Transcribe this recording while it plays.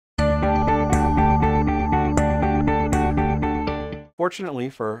Fortunately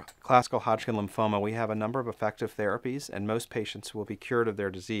for classical Hodgkin lymphoma, we have a number of effective therapies, and most patients will be cured of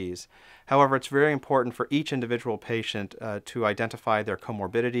their disease. However, it's very important for each individual patient to identify their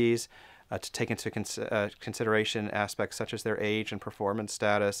comorbidities, to take into consideration aspects such as their age and performance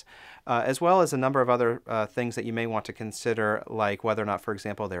status, as well as a number of other things that you may want to consider, like whether or not, for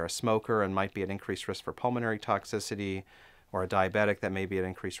example, they're a smoker and might be at increased risk for pulmonary toxicity, or a diabetic that may be at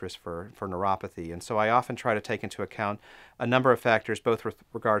increased risk for neuropathy. And so I often try to take into account a number of factors, both with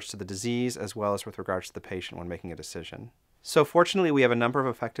regards to the disease as well as with regards to the patient when making a decision. So fortunately, we have a number of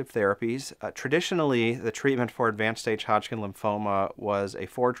effective therapies. Traditionally, the treatment for advanced stage Hodgkin lymphoma was a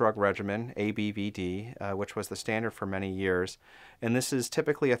 4-drug regimen, ABVD, which was the standard for many years. And this is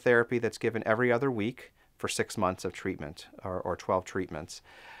typically a therapy that's given every other week for 6 months of treatment, or 12 treatments.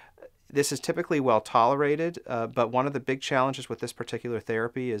 This is typically well tolerated, but one of the big challenges with this particular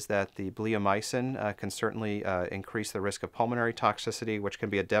therapy is that the bleomycin can certainly increase the risk of pulmonary toxicity, which can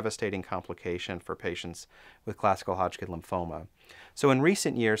be a devastating complication for patients with classical Hodgkin lymphoma. So in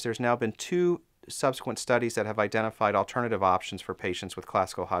recent years, there's now been 2 subsequent studies that have identified alternative options for patients with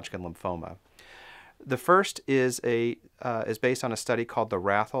classical Hodgkin lymphoma. The first is based on a study called the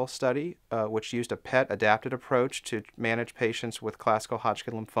Rationale study, which used a PET-adapted approach to manage patients with classical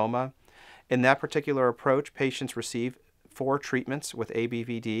Hodgkin lymphoma. In that particular approach, patients receive 4 treatments with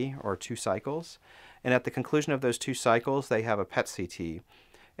ABVD, or 2 cycles, and at the conclusion of those 2 cycles, they have a PET-CT.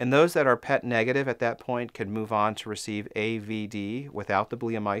 And those that are PET negative at that point can move on to receive AVD without the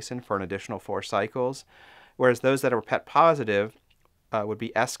bleomycin for an additional 4 cycles, whereas those that are PET positive would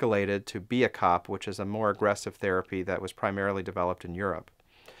be escalated to BIACOP, which is a more aggressive therapy that was primarily developed in Europe.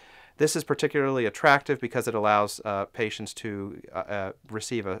 This is particularly attractive because it allows patients to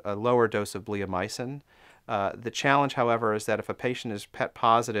receive a lower dose of bleomycin. The challenge, however, is that if a patient is PET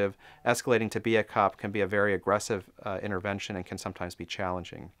positive, escalating to BIACOP can be a very aggressive intervention and can sometimes be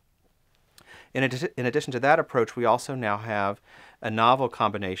challenging. In addition to that approach, we also now have a novel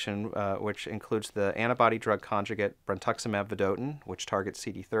combination which includes the antibody-drug conjugate brentuximab vedotin, which targets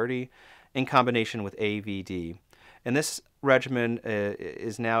CD30, in combination with AVD. And this regimen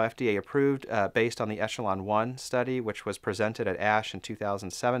is now FDA approved based on the Echelon-1 study, which was presented at ASH in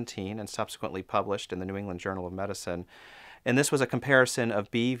 2017 and subsequently published in the New England Journal of Medicine. And this was a comparison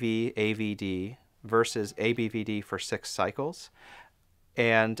of BV-AVD versus ABVD for 6 cycles.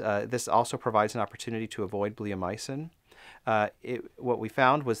 And this also provides an opportunity to avoid bleomycin. What we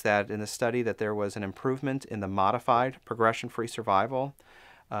found was that in the study that there was an improvement in the modified progression-free survival.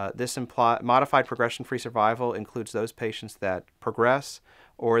 This modified progression-free survival includes those patients that progress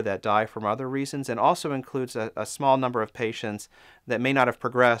or that die from other reasons, and also includes a small number of patients that may not have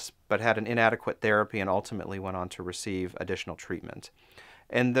progressed but had an inadequate therapy and ultimately went on to receive additional treatment.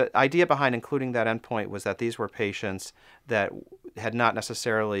 And the idea behind including that endpoint was that these were patients that had not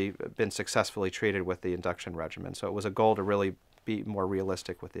necessarily been successfully treated with the induction regimen. So it was a goal to really be more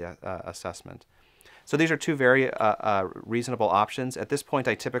realistic with the assessment. So these are 2 very reasonable options. At this point,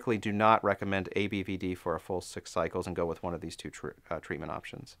 I typically do not recommend ABVD for a full 6 cycles and go with one of these 2 treatment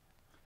options.